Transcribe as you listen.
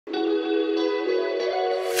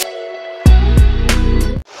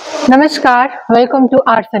Namaskar, welcome to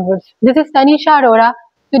Arts and Woods. This is Tanisha Arora.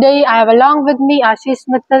 Today I have along with me Ashish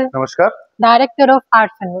Mittal, Namaskar. Director of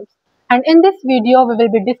Arts and Woods. And in this video we will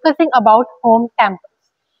be discussing about home temples.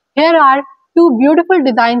 Here are two beautiful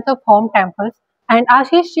designs of home temples and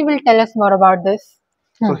Ashish will tell us more about this.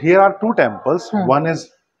 So here are two temples. One is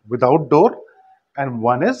without door and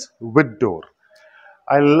one is with door.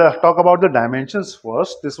 I'll talk about the dimensions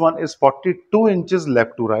first. This one is 42 inches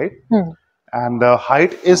left to right and the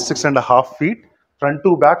height is 6.5 feet. Front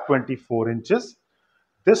to back 24 inches.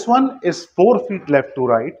 This one is 4 feet left to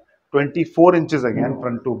right, 24 inches again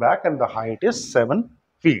front to back, and the height is 7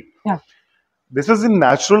 feet. Yeah. This is in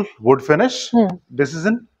natural wood finish. This is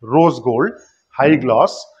in rose gold, high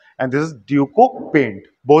gloss, and this is Duco paint.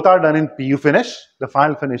 Both are done in PU finish. The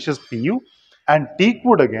final finish is PU, and teak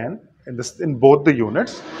wood again in both the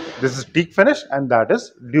units. This is teak finish, and that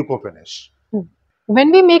is Duco finish.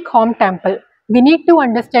 When we make home temple, we need to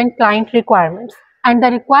understand client requirements, and the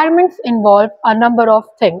requirements involve a number of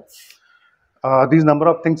things. These number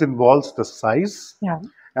of things involves the size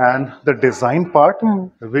and the design part,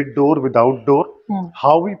 with door, without door,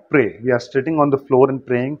 how we pray. We are sitting on the floor and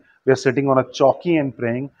praying. We are sitting on a chowki and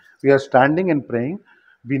praying. We are standing and praying.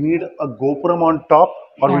 We need a gopuram on top,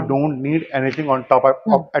 or we don't need anything on top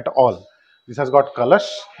at all. This has got kalash.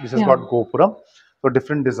 This has got gopuram. So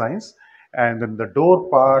different designs. And then the door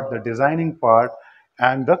part, the designing part,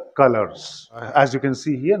 and the colors. As you can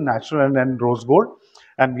see here, natural and rose gold.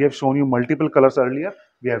 And we have shown you multiple colors earlier.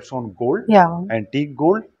 We have shown gold, antique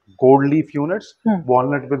gold, gold leaf units,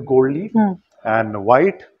 walnut with gold leaf, and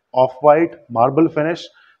white, off-white, marble finish.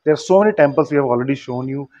 There are so many temples we have already shown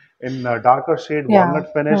you in darker shade,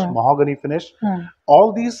 walnut finish, mahogany finish.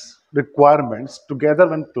 All these requirements together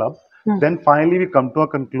when clubbed, then finally we come to a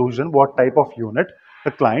conclusion what type of unit the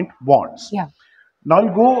client wants. Now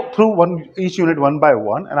I'll go through each unit one by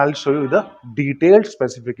one, and I'll show you the detailed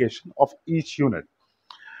specification of each unit.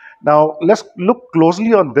 Now let's look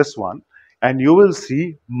closely on this one, and you will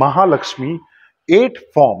see Mahalakshmi 8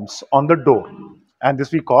 forms on the door, and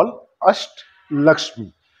this we call Asht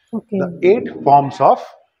Lakshmi. The 8 forms of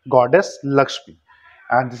goddess Lakshmi,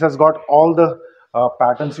 and this has got all the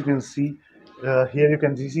patterns you can see. Here you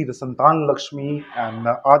can see the Santan Lakshmi and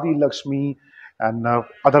Adi Lakshmi and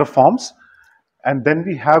other forms. And then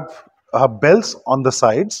we have bells on the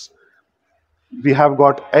sides. We have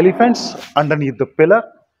got elephants underneath the pillar.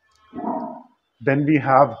 Then we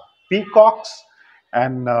have peacocks,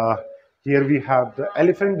 and here we have the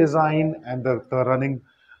elephant design and the running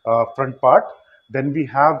front part. Then we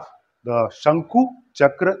have the Shanku,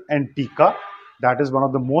 Chakra and Tika. That is one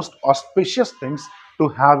of the most auspicious things to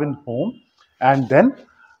have in home. And then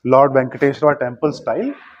Lord Venkateshwara temple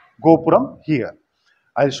style Gopuram here.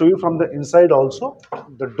 I'll show you from the inside also.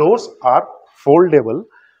 The doors are foldable,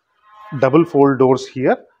 double fold doors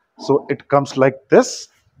here. So it comes like this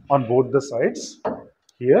on both the sides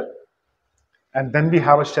here. And then we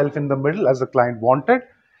have a shelf in the middle as the client wanted.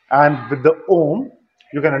 And with the Om,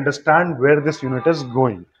 you can understand where this unit is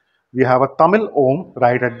going. We have a Tamil Om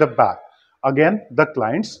right at the back. Again, the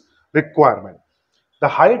client's requirement. The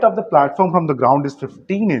height of the platform from the ground is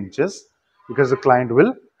 15 inches because the client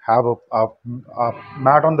will have a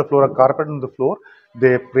mat on the floor, a carpet on the floor.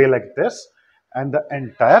 They pray like this, and the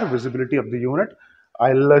entire visibility of the unit.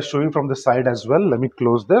 I'll show you from the side as well. Let me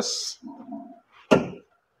close this.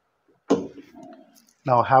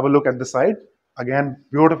 Now have a look at the side. Again,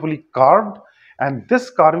 beautifully carved, and this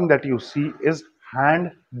carving that you see is hand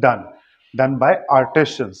done by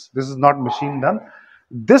artisans. This is not machine done.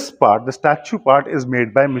 This part, the statue part, is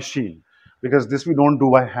made by machine because this we don't do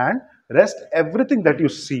by hand. Rest everything that you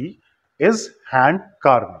see is hand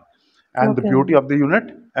carving, and the beauty of the unit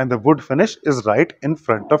and the wood finish is right in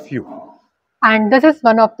front of you. And this is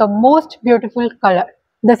one of the most beautiful color.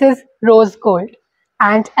 This is rose gold,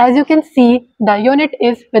 and as you can see, the unit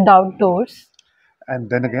is without doors. And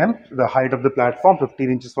then again, the height of the platform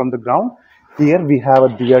 15 inches from the ground. Here we have a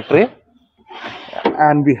diya tray,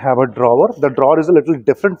 and we have a drawer. The drawer is a little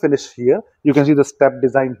different finish here. You can see the step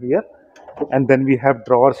design here. And then we have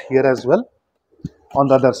drawers here as well, on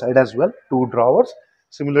the other side as well, 2 drawers.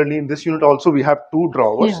 Similarly, in this unit also we have 2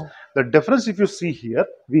 drawers. The difference, if you see here,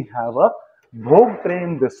 we have a bhog tray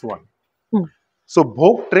in this one. So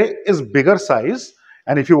bhog tray is bigger size,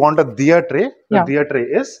 and if you want a diya tray, the diya tray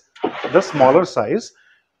is the smaller size.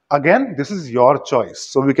 Again, this is your choice.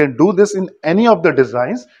 So we can do this in any of the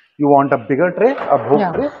designs. You want a bigger tray, a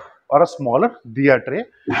bhog tray, or a smaller diya tray.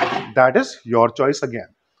 That is your choice again.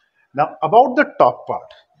 Now about the top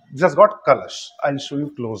part, this has got kalash. I'll show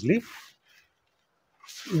you closely.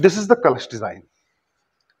 This is the kalash design.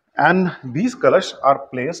 And these colors are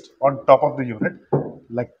placed on top of the unit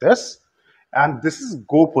like this. And this is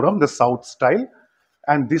Gopuram, the south style.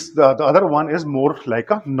 And this the other one is more like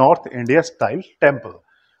a North India style temple.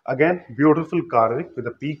 Again, beautiful carving with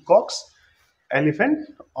the peacocks, elephant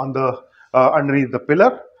on the underneath the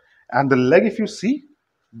pillar, and the leg. If you see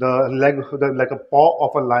the leg, like a paw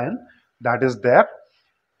of a lion, that is there.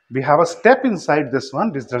 We have a step inside this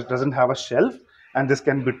one. This just doesn't have a shelf, and this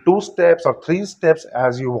can be 2 steps or 3 steps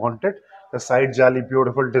as you want it. The side jolly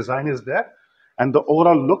beautiful design is there, and the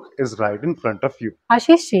overall look is right in front of you.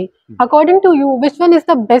 Ashish ji, according to you, which one is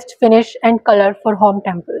the best finish and color for home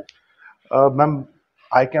temple? Ma'am,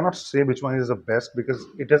 I cannot say which one is the best because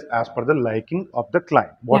it is as per the liking of the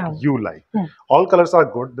client, what Yeah. you like. All colors are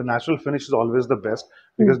good. The natural finish is always the best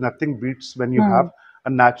because nothing beats when you have a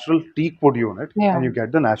natural teak wood unit and you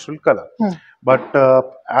get the natural color. But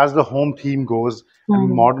as the home theme goes,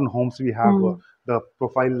 in modern homes we have the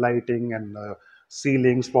profile lighting and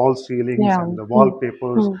ceilings, fall ceilings, and the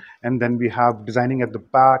wallpapers, and then we have designing at the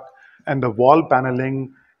back and the wall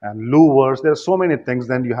paneling and louvers. There are so many things.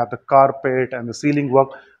 Then you have the carpet and the ceiling work.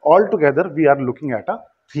 All together, we are looking at a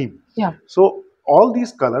theme. Yeah. So all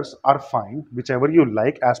these colors are fine, whichever you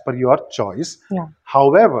like as per your choice. Yeah.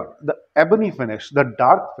 However, the ebony finish, the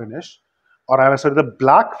dark finish, or I would say the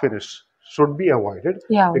black finish should be avoided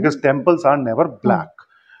because temples are never black.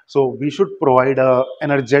 So we should provide a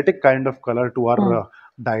energetic kind of color to our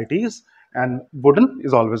deities, and wooden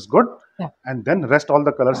is always good. And then rest all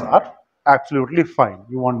the colors are absolutely fine.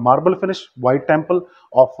 You want marble finish, white temple,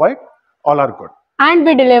 off white, all are good. And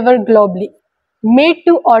we deliver globally, made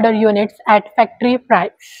to order units at factory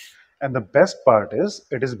price. And the best part is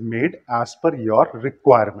it is made as per your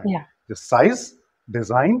requirement. Yeah. The size,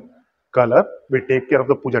 design, color, we take care of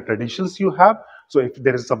the puja traditions you have. So if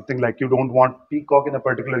there is something like you don't want peacock in a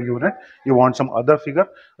particular unit, you want some other figure,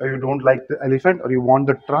 or you don't like the elephant, or you want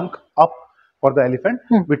the trunk up for the elephant,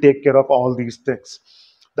 we take care of all these things.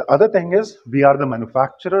 The other thing is we are the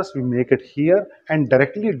manufacturers, we make it here and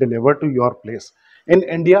directly deliver to your place in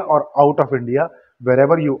India or out of India,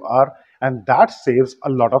 wherever you are, and that saves a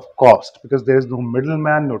lot of cost because there is no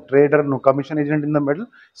middleman, no trader, no commission agent in the middle.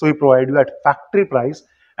 So we provide you at factory price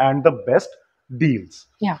and the best deals.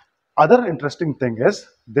 Yeah. Other interesting thing is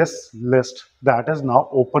this list that is now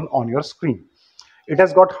open on your screen. It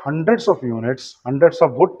has got hundreds of units, hundreds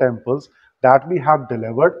of wood temples that we have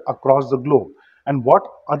delivered across the globe. And what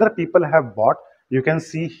other people have bought, you can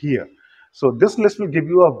see here. So this list will give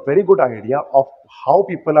you a very good idea of how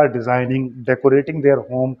people are designing, decorating their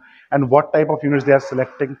home, and what type of units they are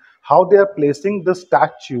selecting, how they are placing the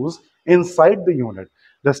statues inside the unit,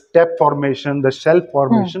 the step formation, the shelf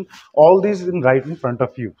formation, all these in right in front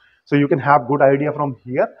of you. So you can have good idea from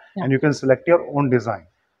here and you can select your own design.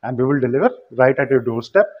 And we will deliver right at your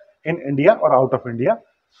doorstep in India or out of India,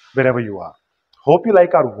 wherever you are. Hope you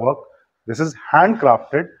like our work. This is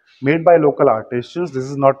handcrafted, made by local artisans. This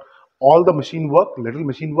is not all the machine work, little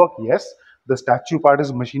machine work. Yes, the statue part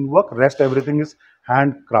is machine work. Rest everything is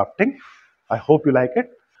handcrafting. I hope you like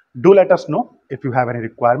it. Do let us know if you have any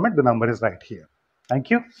requirement. The number is right here.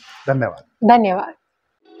 Thank you. Dhanyavad. Dhanyavad.